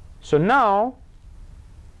 So now,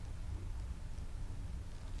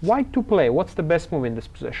 white to play. What's the best move in this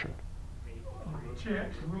position?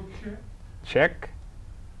 Check, rook check. Check,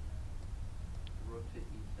 Rook to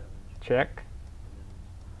e7. check,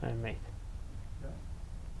 And and mate. Yeah.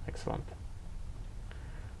 Excellent.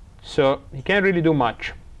 So he can't really do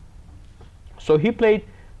much. So he played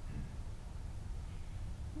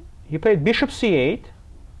bishop c8.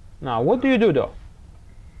 Now what do you do though?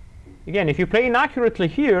 Again, if you play inaccurately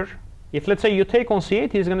here, if let's say you take on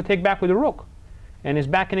c8, he's going to take back with the rook, and he's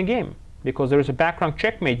back in the game because there is a back rank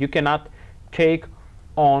checkmate. You cannot take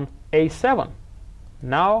on a7.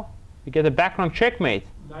 Now you get a back rank checkmate.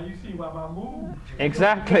 Now you see why my move.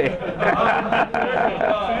 Exactly.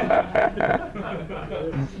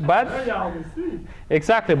 But Now y'all can see.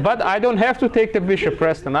 exactly. But I don't have to take the bishop,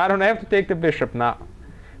 Preston. I don't have to take the bishop now,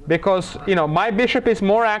 because my bishop is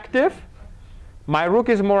more active, my rook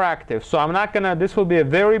is more active. So I'm not gonna. This will be a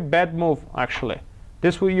very bad move actually.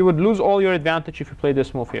 You would lose all your advantage if you play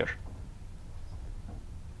this move here.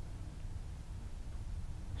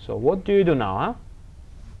 So what do you do now, huh?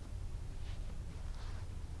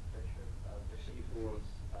 Bishop,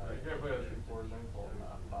 You can't play that C4 then call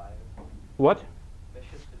it. 5. What?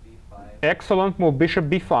 Bishop to B5. Excellent move, bishop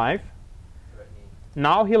b5. Threatening.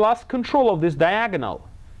 Now he lost control of this diagonal.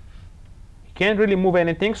 He can't really move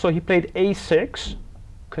anything, so he played a6.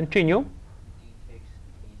 Continue. D takes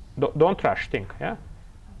E6. Don't rush, think, yeah?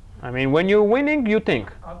 I mean, when you're winning, you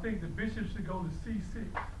think. I think the bishop should go to C6.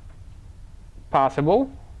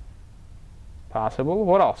 Possible. Possible.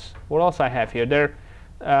 What else? What else I have here? There,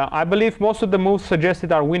 I believe most of the moves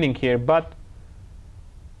suggested are winning here, but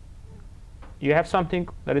you have something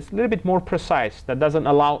that is a little bit more precise, that doesn't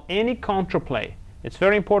allow any counterplay. It's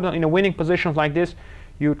very important in a winning positions like this,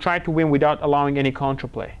 you try to win without allowing any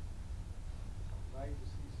counterplay. Knight to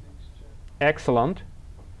C6 check. Excellent.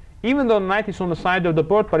 Even though knight is on the side of the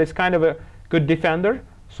board, but it's kind of a good defender.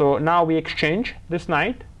 So now we exchange this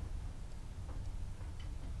knight.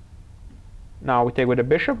 Now we take with the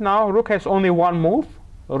bishop. Now rook has only one move,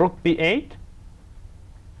 rook b8.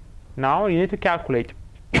 Now you need to calculate.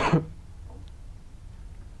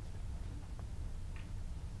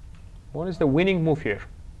 What is the winning move here?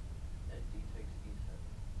 And D takes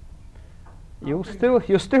E7.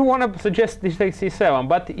 You still want to suggest d takes c7,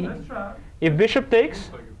 but Let's try. if bishop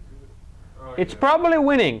takes, Oh, it's yeah. probably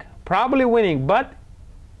winning. Probably winning, but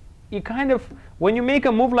you kind of, when you make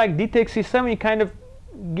a move like d takes c7, you kind of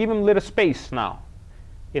give him a little space now.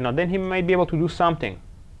 You know, then he might be able to do something.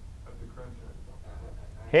 At the crunch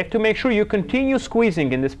end. You have to make sure you continue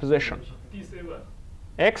squeezing in this position. D7.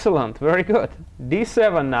 Excellent, very good.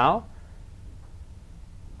 d7 now.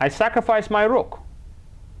 I sacrifice my rook,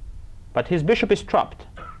 but his bishop is trapped.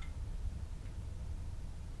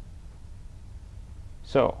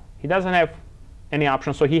 So he doesn't have any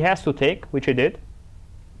option, so he has to take, which he did.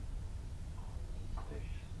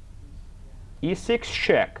 E6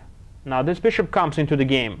 check. Now this bishop comes into the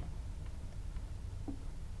game.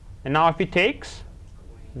 And now if he takes,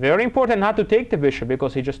 very important not to take the bishop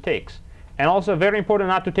because he just takes. And also very important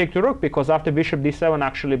not to take the rook because after bishop d7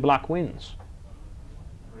 actually black wins.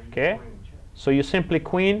 Okay? So you simply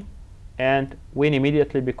queen and win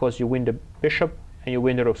immediately because you win the bishop and you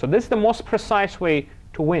win the rook. So this is the most precise way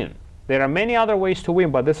to win. There are many other ways to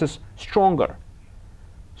win, but this is stronger.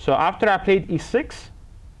 So after I played e6,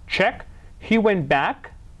 check, he went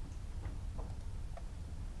back.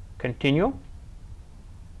 Continue.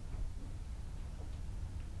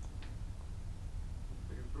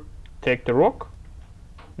 Take the rook.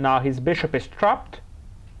 Now his bishop is trapped,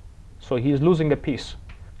 so he's losing a piece.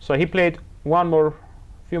 So he played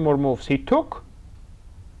few more moves. He took.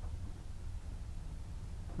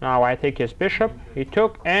 Now I take his bishop. He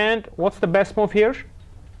took, and what's the best move here?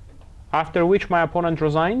 After which my opponent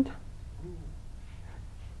resigned.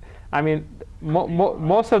 I mean,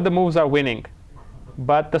 most of the moves are winning,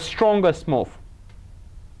 but the strongest move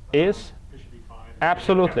is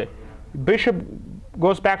absolutely. Bishop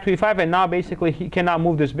goes back to e5, and now basically he cannot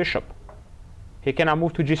move this bishop. He cannot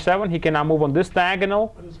move to g7. He cannot move on this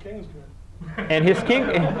diagonal. But his king is good. And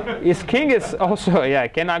his king is also, yeah,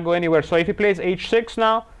 cannot go anywhere. So if he plays h6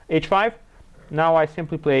 now, h5, now I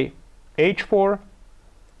simply play h4,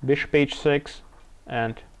 bishop h6,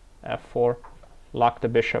 and f4, lock the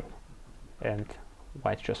bishop, and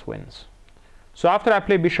white just wins. So after I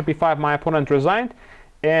play bishop e5, my opponent resigned.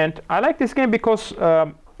 And I like this game because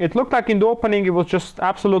it looked like in the opening it was just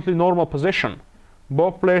absolutely normal position.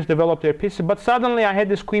 Both players developed their pieces, but suddenly I had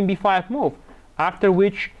this queen b5 move, after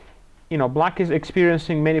which, you know, black is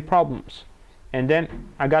experiencing many problems. And then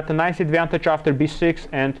I got a nice advantage after b6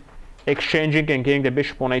 and exchanging and getting the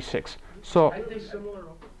bishop on h6. So I think similar.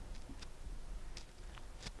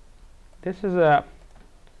 this is a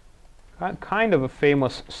kind of a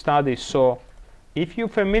famous study. So if you're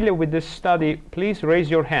familiar with this study, please raise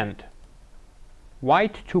your hand.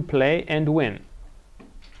 White to play and win.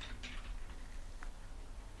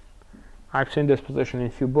 I've seen this position in a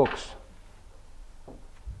few books.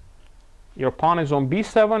 Your pawn is on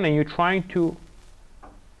b7 and you're trying to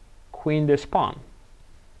queen this pawn.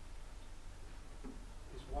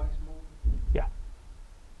 Is white's move? Yeah.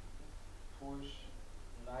 Push,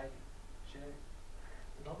 knight, check.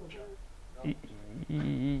 Double check.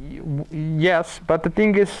 Yes, but the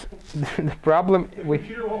thing is, the problem with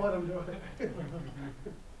You won't let him do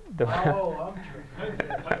it. the, Oh, I'm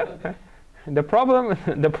tripping.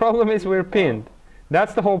 the problem is we're pinned.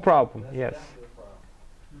 That's the whole problem. That's Yes. definitely a problem.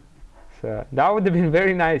 So that would have been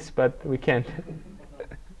very nice, but we can't. Yeah,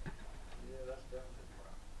 that's definitely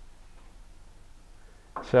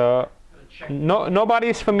a problem. So Check. nobody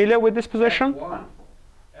is familiar with this position. F1.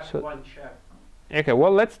 So- F1 check. Okay,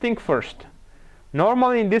 well, let's think first.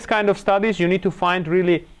 Normally in this kind of studies you need to find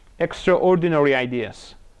really extraordinary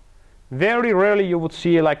ideas. Very rarely you would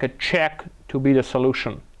see like a check to be the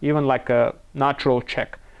solution, even like a natural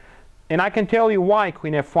check. And I can tell you why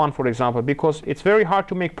Queen F1, for example, because it's very hard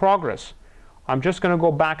to make progress. I'm just going to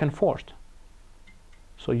go back and forth.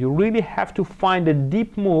 So you really have to find a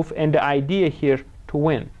deep move and the idea here to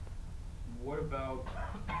win. What about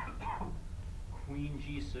Queen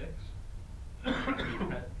G6?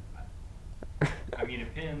 I mean,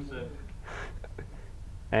 it pins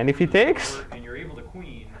And if he takes? and you're able to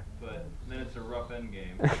queen, but then it's a rough end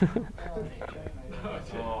game.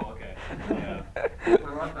 Oh, okay. Yeah.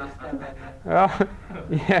 Well,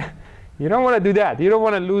 yeah, you don't want to do that. You don't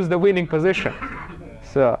want to lose the winning position.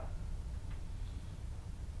 So,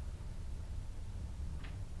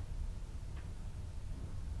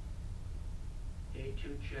 A2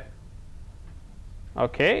 check.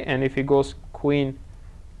 okay, and if he goes Queen,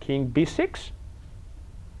 King B6,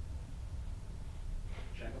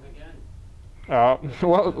 Check him again.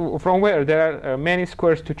 well, from where? There are many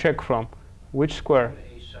squares to check from. Which square?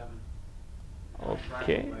 Go to A7.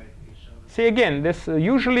 Okay. Right away, A7. See again, this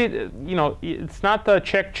usually, you know, it's not a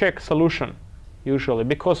check-check solution, usually,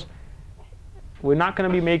 because we're not going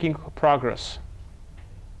to be making progress.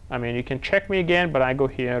 I mean, you can check me again, but I go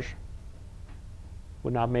here.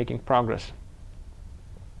 We're not making progress.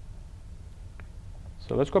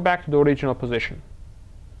 So let's go back to the original position.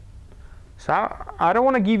 So I don't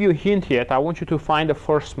want to give you a hint yet. I want you to find the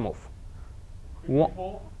first move.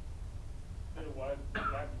 Before, and white,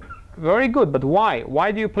 black. Very good, but why?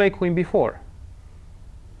 Why do you play Queen B4?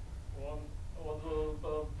 Want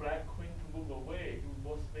the black queen to move away, give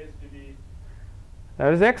more space to be.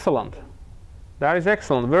 That is excellent. That is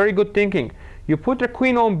excellent. Very good thinking. You put the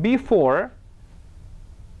queen on B4.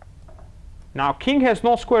 Now king has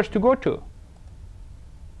no squares to go to.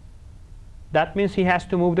 That means he has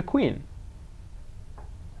to move the queen.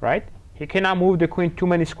 Right? He cannot move the queen too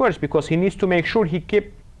many squares because he needs to make sure he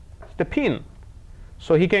keeps the pin.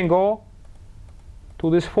 So he can go to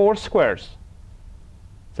these 4 squares.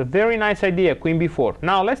 It's a very nice idea, Queen B4.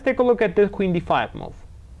 Now let's take a look at the Queen D5 move.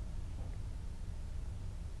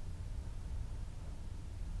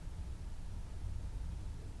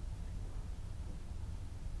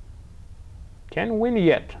 Can't win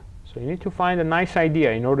yet. So you need to find a nice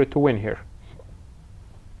idea in order to win here.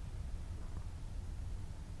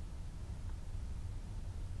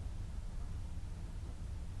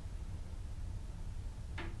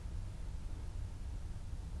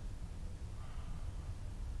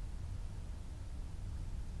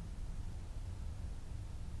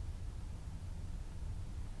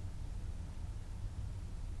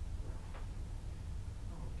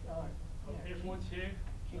 A4 check,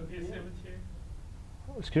 A7 check,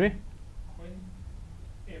 Excuse me? queen,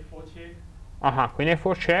 A4 check, Queen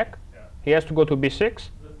A4 check. yeah. He has to go to B6.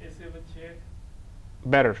 The A7 check,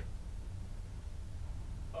 Better.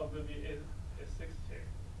 maybe A6 check.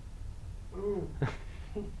 Ooh.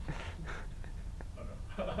 Oh no.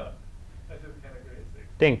 That's just kind of good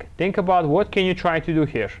A6. Think about what can you try to do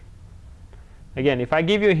here. Again, if I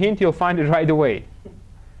give you a hint, you'll find it right away.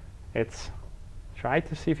 It's try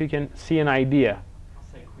to see if you can see an idea. I'll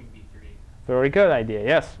say Queen B3. Very good idea,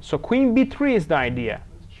 yes. So Queen B3 is the idea.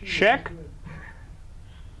 Check,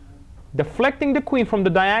 deflecting the queen from the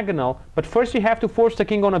diagonal, but first you have to force the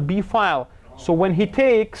king on a B file. So when he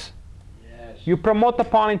takes, Yes. you promote the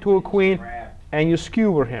pawn into a queen Grabbed. and you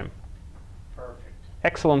skewer him. Perfect.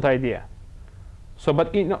 Excellent idea. So,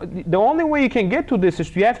 but you know, the only way you can get to this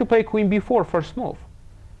is you have to play Queen B4 first move.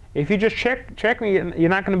 If you just check me, you're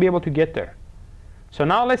not going to be able to get there. So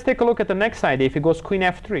now let's take a look at the next idea. If it goes Queen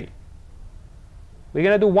F3, we're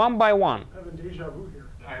going to do one by one. Having deja vu here.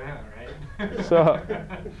 I know, right? So,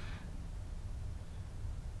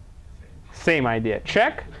 same idea.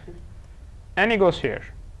 Check, and he goes here.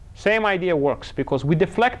 Same idea works because we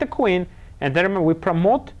deflect the queen, and then remember we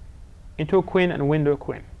promote into a queen and win the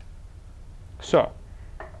queen. So,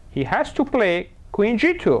 he has to play Queen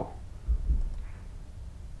G2.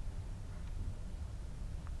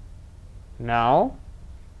 Now,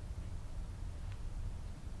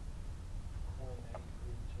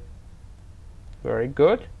 very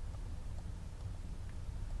good.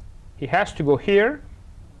 He has to go here.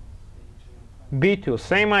 B2,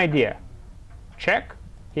 same idea. Check.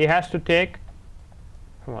 He has to take.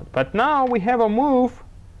 But now we have a move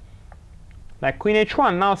like Queen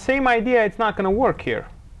H1. Now same idea, it's not going to work here.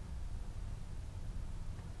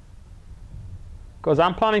 Because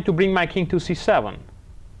I'm planning to bring my king to C7.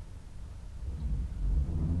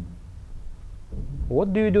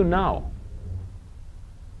 What do you do now?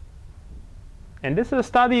 And this is a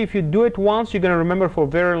study, if you do it once, you're going to remember for a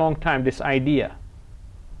very long time this idea.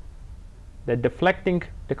 The deflecting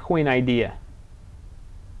the queen idea.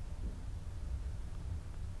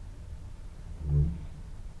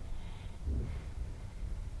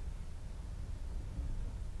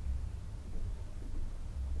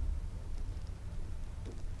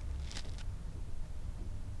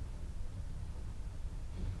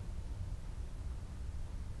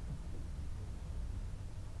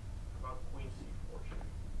 About queen c4 check.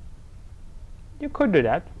 You could do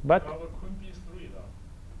that, but How about queen b3 though?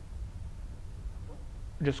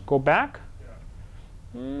 just go back.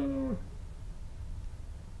 Yeah.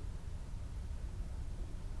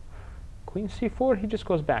 Queen c4, he just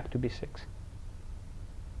goes back to b6.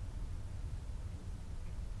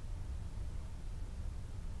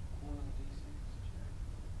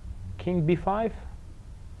 King b5.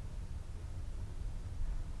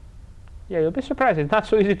 Yeah, you'll be surprised. It's not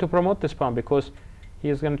so easy to promote this pawn because he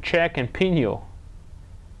is going to check and pin you.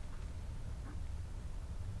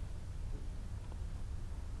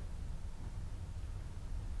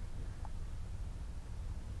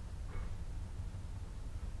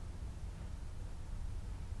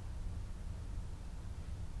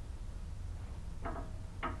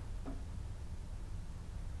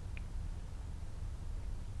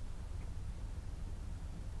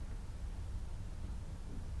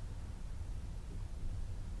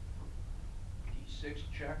 D6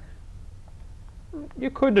 check.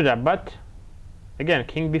 You could do that, but again,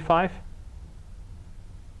 king b5.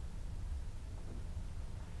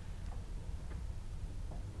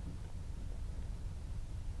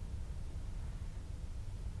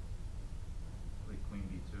 Play queen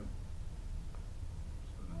b2.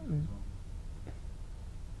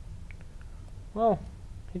 Well,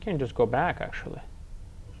 he can just go back actually.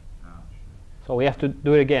 Oh, shit. So we have to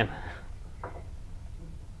do it again.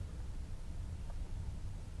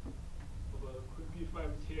 Queen b5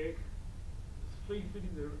 check. Spring fitting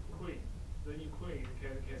the queen. Then you queen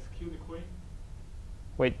can secure the queen.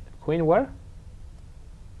 Wait, queen where?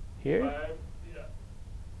 Here? Yeah.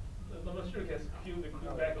 I'm not sure you can secure the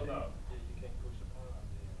queen back or not.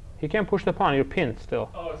 He can push the pawn, you're pinned still.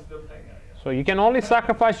 Oh, it's still playing out, yeah. So you can only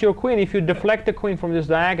sacrifice your queen if you deflect the queen from this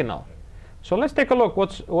diagonal. So let's take a look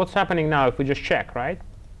what's happening now if we just check, right?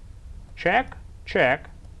 Check, check.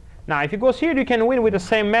 Now if he goes here, you can win with the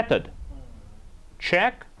same method.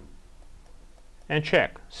 Check and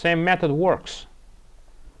check. Same method works.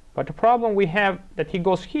 But the problem we have that he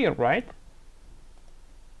goes here, right?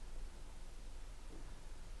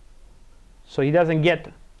 So he doesn't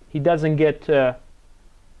get We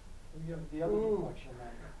have the other deflection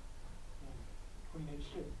then. Queen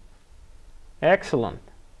h2. excellent.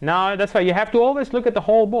 Now that's why you have to always look at the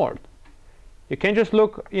whole board. You can't just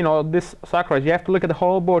look, you know, this sacrifice. You have to look at the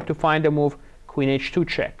whole board to find the move queen h2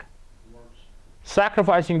 check.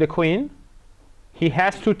 Sacrificing the queen, he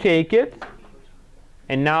has to take it,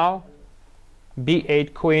 and now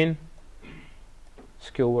b8 queen,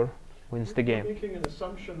 Skilver wins the game. Making an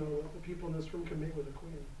assumption that the people in this room can mate with a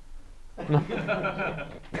queen.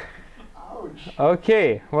 Ouch.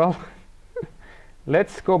 Okay, well,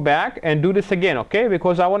 let's go back and do this again, okay?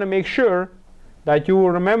 Because I want to make sure that you will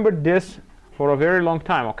remember this for a very long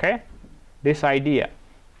time, okay? This idea.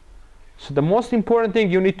 So the most important thing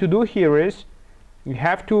you need to do here is you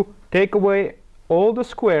have to take away all the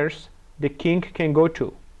squares the king can go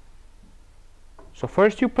to. So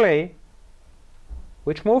first you play,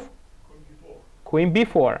 which move? Queen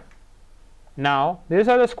b4. Now, these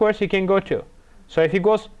are the squares he can go to. So if he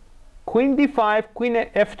goes queen d5, queen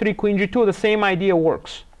f3, queen g2, the same idea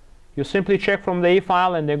works. You simply check from the a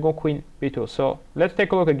file and then go queen b2. So let's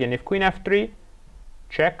take a look again. If queen f3,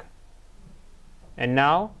 check. And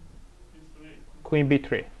now, queen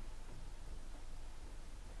b3.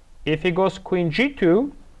 If he goes queen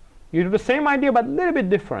g2, you do the same idea but a little bit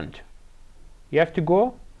different. You have to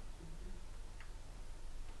go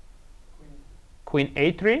queen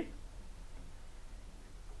a3,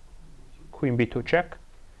 queen b2 check,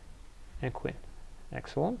 and queen.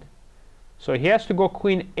 Excellent. So he has to go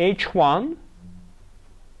queen h1.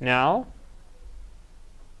 Now,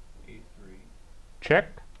 a3.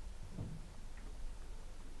 check.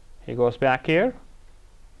 He goes back here.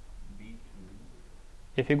 b2.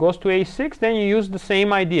 If he goes to a6, then you use the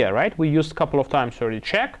same idea, right? We used a couple of times already.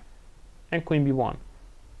 Check, and queen b1.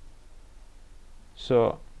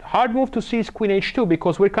 So hard move to see is queen h2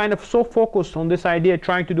 because we're kind of so focused on this idea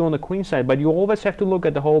trying to do on the queen side, but you always have to look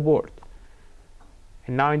at the whole board.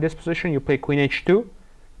 And now in this position you play queen h2,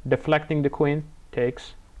 deflecting the queen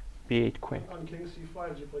takes b8 queen. On king c5,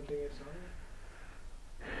 did you play king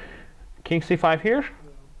a7? King c5 here?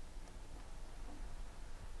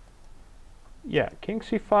 yeah, king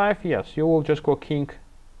c5, yes, you will just go king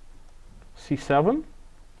c7.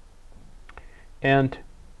 And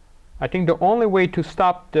I think the only way to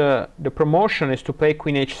stop the promotion is to play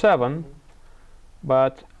queen h7,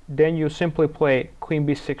 but then you simply play queen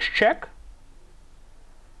b6 check.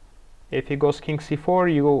 If he goes king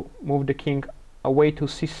c4, you move the king away to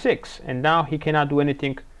c6, and now he cannot do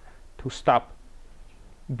anything to stop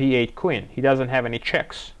b8 queen. He doesn't have any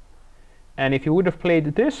checks. And if you would have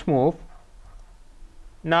played this move,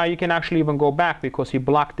 now you can actually even go back because he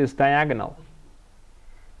blocked this diagonal.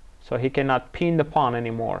 So he cannot pin the pawn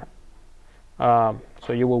anymore.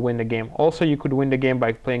 So you will win the game. Also, you could win the game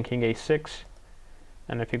by playing king a6.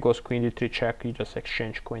 And if he goes queen d3 check, you just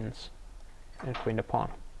exchange queens and queen the pawn.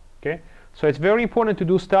 Okay? So it's very important to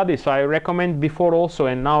do studies. I recommend before also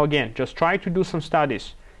and now again, just try to do some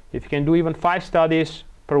studies. If you can do even 5 studies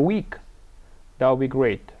per week, that would be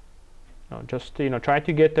great. Just try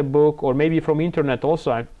to get a book, or maybe from internet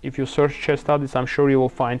also. If you search chess studies, I'm sure you will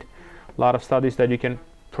find a lot of studies that you can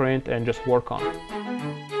print and just work on.